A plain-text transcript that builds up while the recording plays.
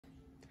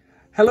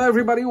Hello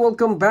everybody,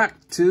 welcome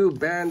back to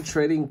Band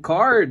Trading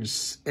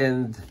Cards,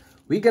 and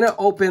we're gonna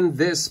open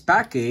this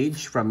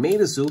package from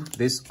MetaZoo.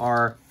 These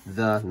are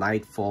the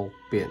Nightfall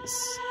pins.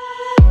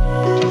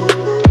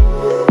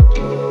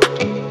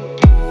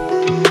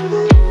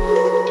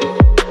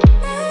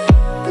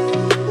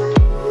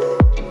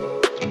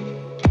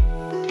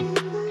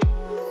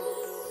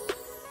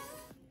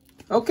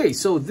 Okay,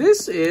 so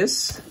this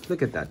is,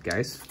 look at that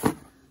guys,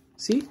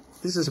 see?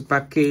 This is a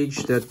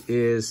package that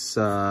is,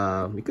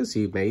 you can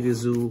see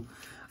MetaZoo.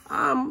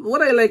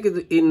 What I like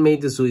in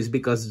MetaZoo is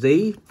because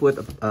they put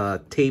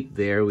a tape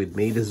there with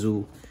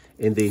MetaZoo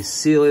and they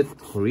seal it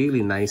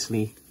really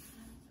nicely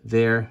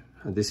there.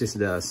 This is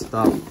the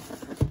stop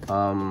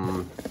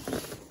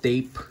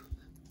tape.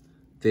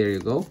 There you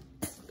go.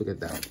 Look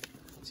at that.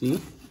 See?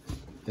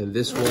 And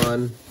this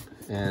one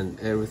and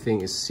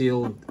everything is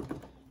sealed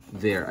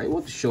there. I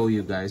want to show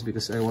you guys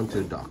because I want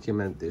to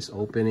document this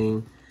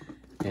opening.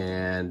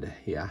 And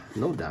yeah,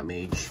 no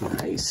damage.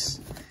 Nice.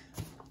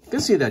 You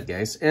can see that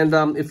guys. And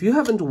if you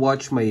haven't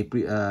watched my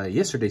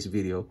yesterday's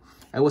video,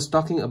 I was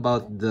talking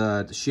about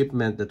the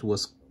shipment that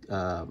was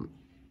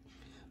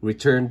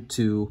returned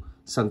to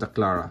Santa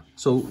Clara.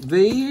 So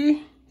they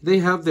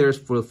have their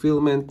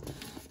fulfillment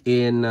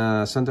in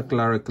Santa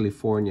Clara,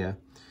 California,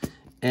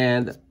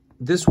 and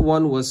this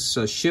one was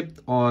shipped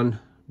on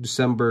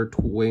December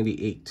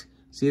 28th.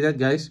 See that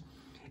guys?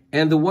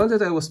 And the one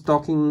that I was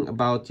talking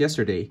about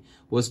yesterday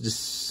was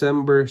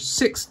December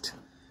 6th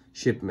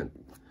shipment.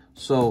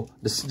 So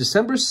this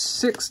December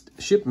 6th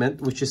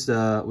shipment, which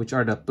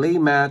are the play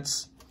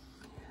mats,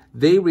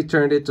 they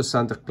returned it to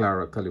Santa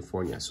Clara,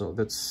 California. So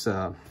that's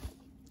the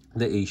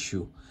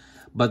issue.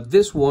 But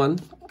this one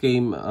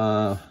came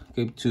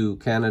to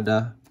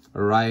Canada,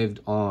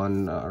 arrived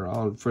on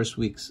around first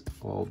weeks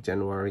of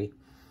January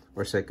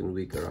or second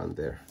week around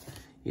there.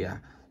 Yeah.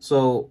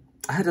 So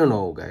I don't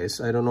know guys,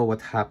 I don't know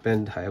what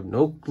happened. I have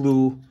no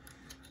clue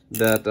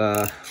that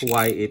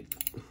why it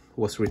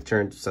was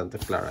returned to Santa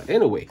Clara.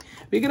 Anyway,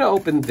 we're gonna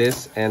open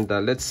this and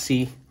let's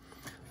see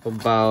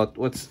about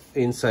what's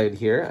inside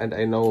here. And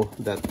I know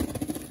that,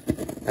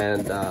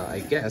 and I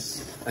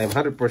guess I'm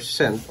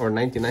 100% or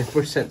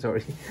 99%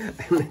 sorry,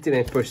 I'm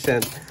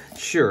 99%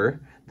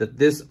 sure that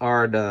these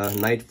are the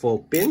Nightfall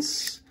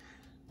pins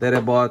that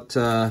I bought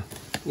yeah,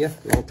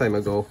 a long time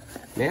ago,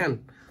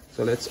 man.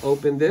 So let's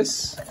open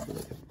this. Look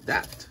at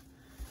that.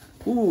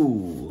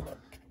 Ooh.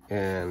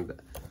 And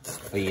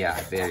yeah,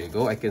 there you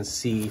go. I can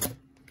see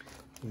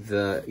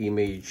the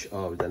image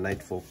of the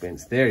Nightfall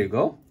pins. There you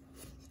go.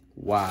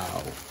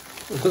 Wow.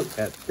 Look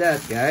at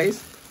that, guys.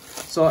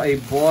 So I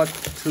bought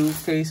 2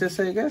 cases,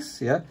 I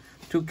guess. Yeah.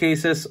 2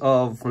 cases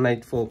of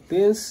Nightfall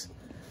pins.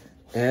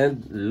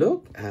 And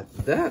look at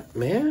that,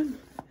 man.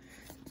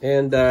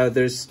 And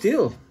there's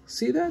still,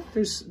 see that?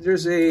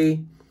 There's a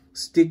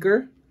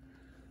sticker.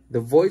 The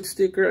void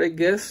sticker, I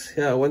guess.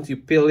 Yeah, once you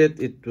peel it,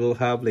 it will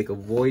have like a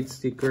void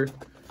sticker.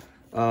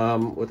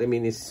 What I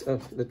mean is,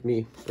 let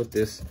me put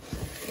this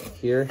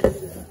here.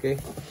 Okay.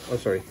 Oh,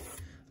 sorry.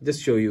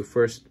 Just show you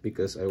first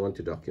because I want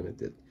to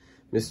document it.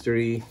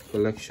 Mystery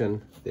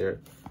collection there.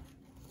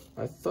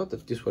 I thought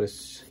that this one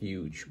is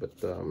huge, but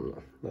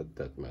not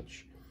that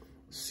much.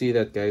 See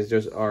that, guys?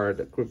 There's are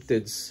the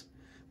cryptids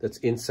that's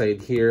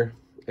inside here,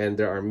 and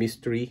there are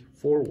mystery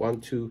 4,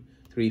 1, 2,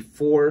 3,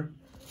 4.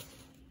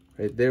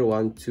 Right there,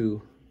 1,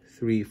 2,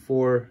 3,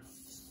 4.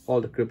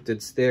 All the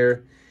cryptids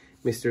there.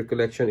 Mystery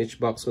collection. Each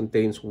box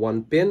contains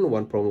 1 pin,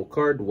 1 promo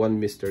card, 1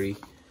 mystery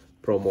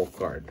promo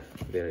card.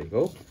 There you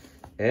go.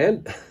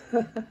 And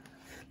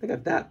look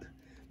at that.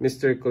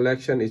 Mystery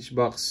collection. Each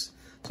box.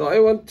 So I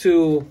want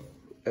to,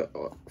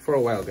 for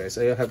a while, guys,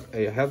 I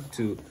have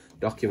to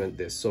document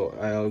this. So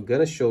I'm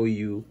gonna show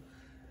you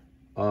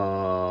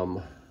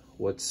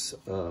what's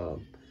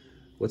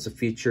a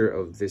feature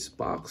of this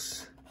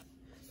box.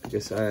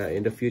 Just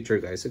in the future,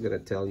 guys, I'm gonna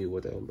tell you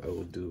what I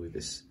will do with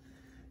this.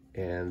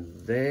 And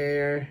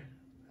there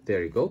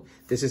you go.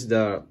 This is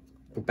the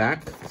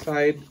back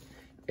side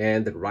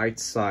and the right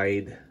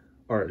side,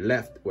 or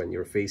left when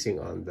you're facing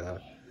on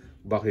the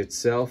box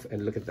itself.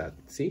 And look at that.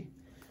 See?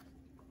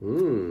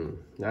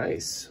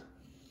 Nice.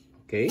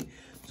 Okay,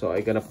 so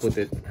I'm gonna put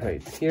it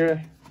right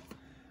here.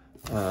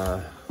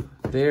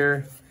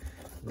 There.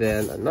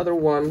 Then another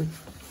one,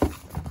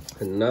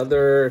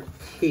 another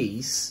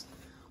case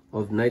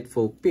of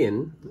Nightfall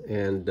pin,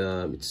 and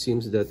it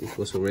seems that it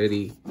was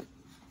already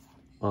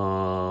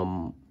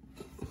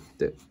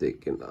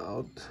taken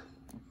out.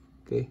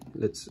 Okay,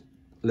 let's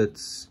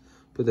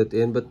put that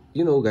in. But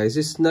you know, guys,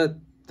 it's not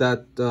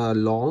that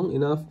long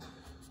enough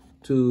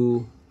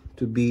to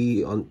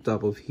be on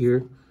top of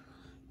here.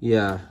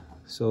 Yeah,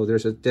 so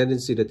there's a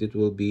tendency that it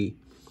will be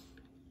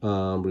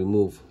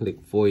removed,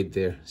 like void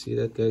there. See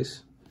that,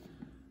 guys?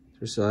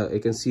 There's I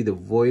can see the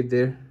void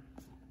there,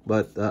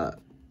 but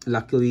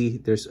luckily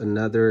there's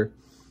another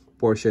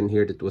portion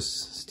here that was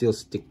still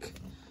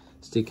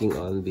sticking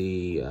on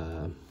the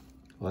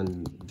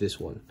on this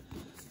one.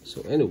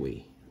 So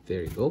anyway,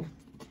 there you go.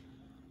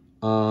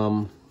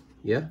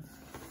 Yeah,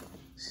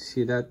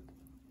 see that?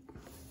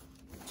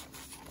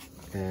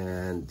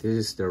 And this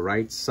is the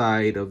right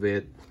side of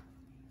it.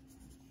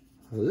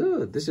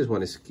 This is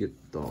one is cute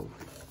dog,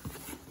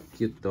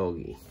 cute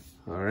doggy.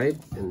 All right,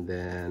 and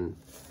then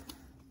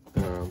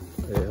I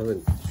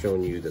haven't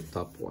shown you the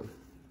top one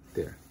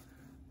there.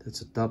 That's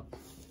the top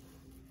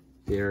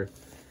there.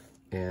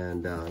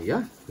 And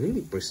yeah,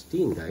 really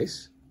pristine,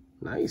 guys.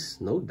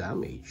 Nice, no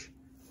damage.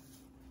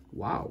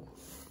 Wow.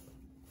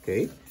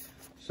 Okay,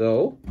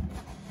 so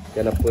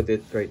gonna put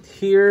it right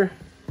here,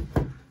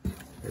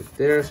 right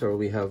there. So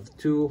we have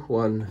 2,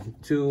 1,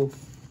 2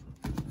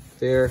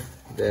 there.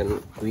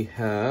 Then we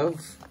have,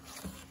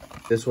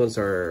 this one's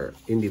our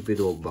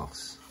individual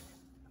box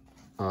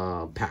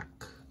pack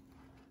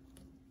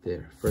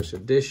there. First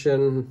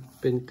edition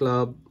Pin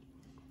Club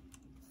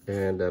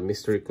and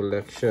mystery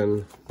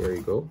collection. There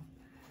you go,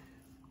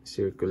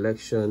 mystery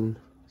collection.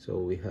 So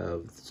we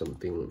have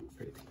something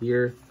right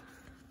here,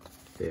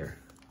 there.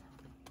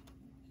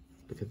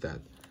 Look at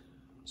that.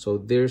 So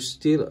there's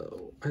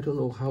still, I don't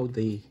know how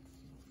they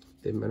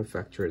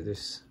manufacture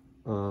this,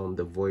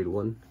 the void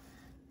one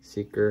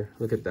seeker.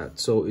 Look at that.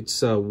 So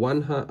it's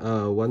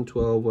 112,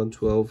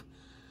 112,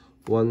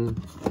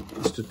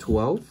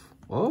 1:12.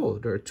 Oh,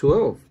 there are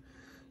 12.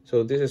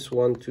 So this is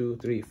 1, 2,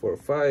 3, 4,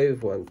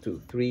 5, 1,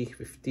 2, 3,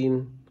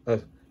 15.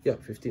 Yeah,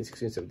 15,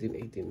 16, 17,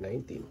 18,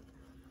 19.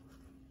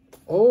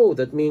 Oh,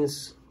 that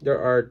means there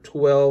are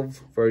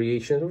 12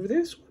 variations of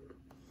this one.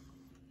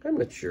 I'm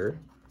not sure.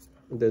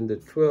 And then the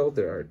 12,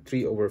 there are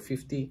 3 over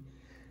 50.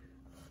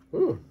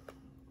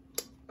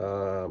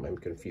 I'm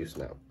confused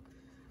now.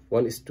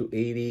 1 is to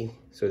 80,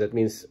 so that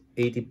means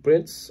 80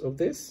 prints of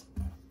this.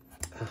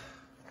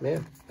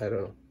 Man, I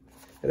don't know.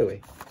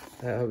 Anyway,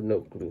 I have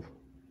no clue.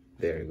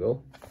 There you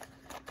go.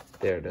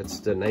 There, that's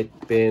the night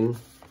pin.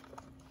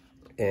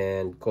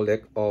 And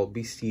collect all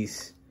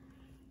beasties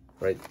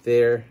right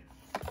there.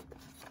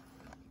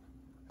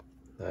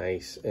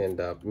 Nice.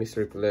 And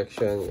mystery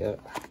collection, yeah.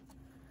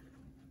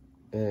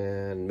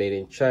 And made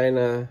in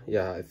China.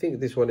 Yeah, I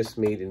think this one is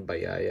made in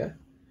Bayaya.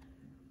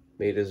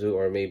 MetaZoo,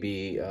 or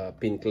maybe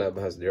Pin Club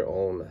has their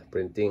own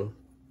printing.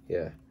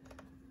 Yeah,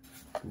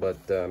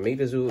 but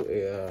MetaZoo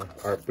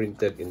are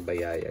printed in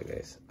Bayaya,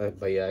 guys.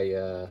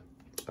 Bayaya,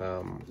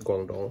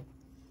 Guangdong,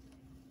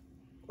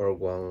 or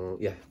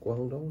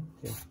Guangdong.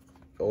 Yeah.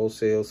 All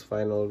sales,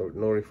 final,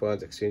 no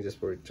refunds, exchanges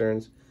for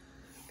returns.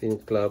 Pin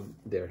Club,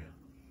 there.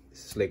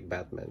 This is like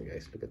Batman,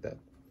 guys. Look at that,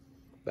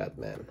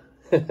 Batman.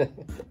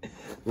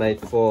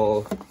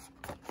 Nightfall.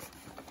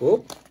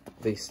 Oh,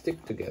 they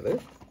stick together.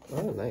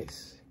 Oh,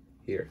 nice.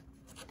 Here,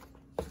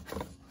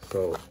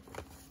 so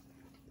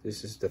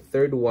this is the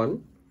third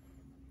one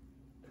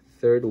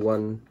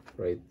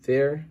right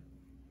there.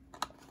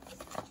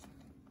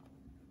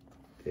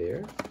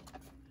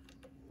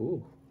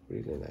 Ooh,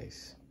 really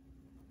nice.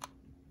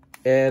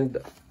 And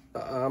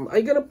I'm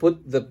gonna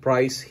put the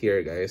price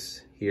here,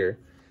 guys, here,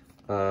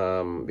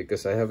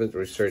 because I haven't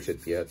researched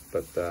it yet,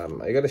 but I'm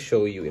gonna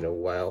show you in a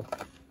while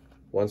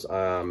once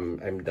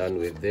I'm done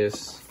with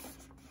this.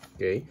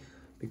 Okay,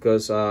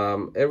 because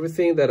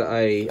everything that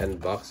I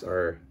unbox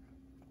are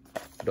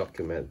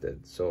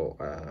documented. So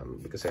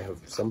because I have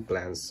some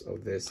plans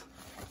of this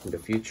in the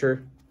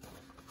future.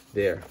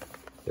 There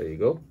you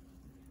go.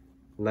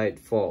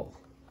 Nightfall,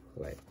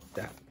 like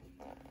that.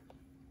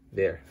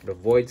 There, the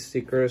void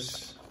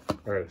stickers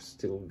are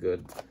still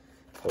good.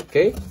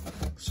 Okay,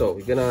 so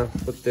we're gonna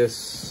put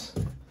this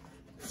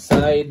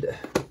side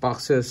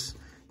boxes,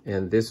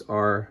 and these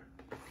are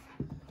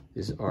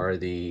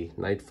the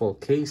Nightfall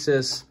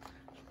cases.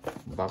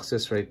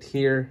 Boxes right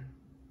here.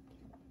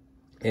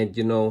 And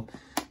you know,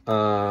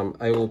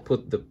 I will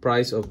put the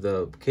price of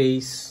the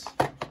case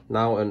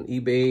now on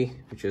eBay,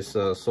 which is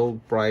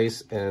sold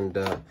price and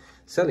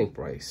selling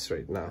price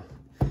right now.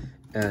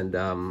 And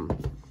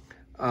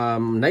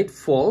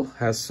Nightfall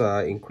has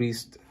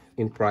increased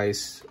in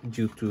price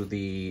due to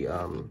the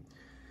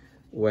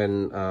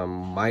when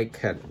Mike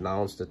had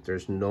announced that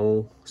there's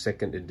no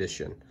second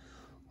edition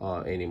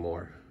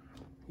anymore.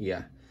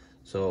 Yeah,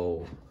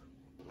 so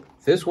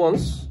this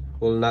ones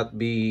will not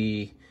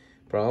be,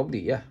 probably,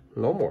 yeah,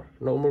 no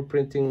more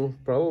printing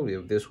probably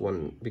of this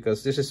one,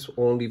 because this is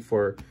only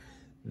for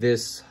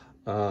this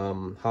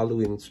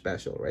Halloween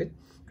special, right?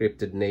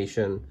 Cryptid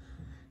Nation,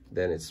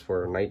 then it's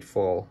for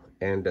Nightfall,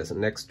 and the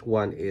next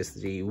one is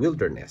the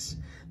Wilderness,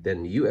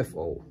 then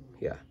UFO.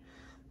 Yeah,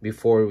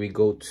 before we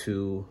go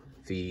to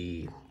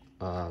the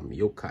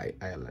Yokai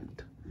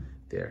Island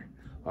there.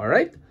 All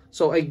right,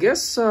 so I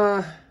guess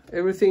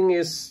everything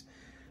is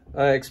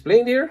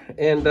explained here,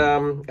 and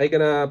I'm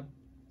gonna,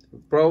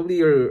 probably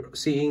you're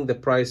seeing the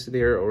price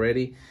there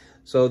already.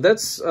 So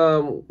that's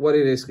what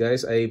it is,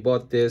 guys. I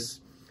bought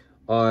this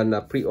on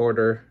a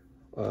pre-order,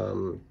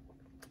 and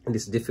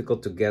it's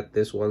difficult to get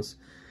this ones,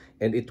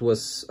 and it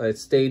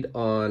stayed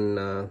on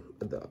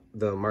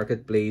the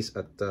marketplace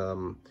at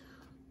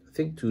I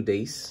think 2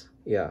 days.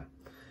 Yeah,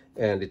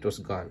 and it was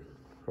gone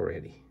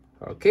already.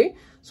 Okay,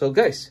 so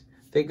guys,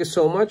 thank you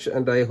so much,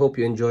 and I hope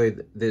you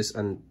enjoyed this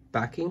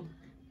unpacking,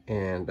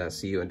 and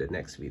see you in the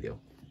next video.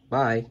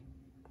 Bye.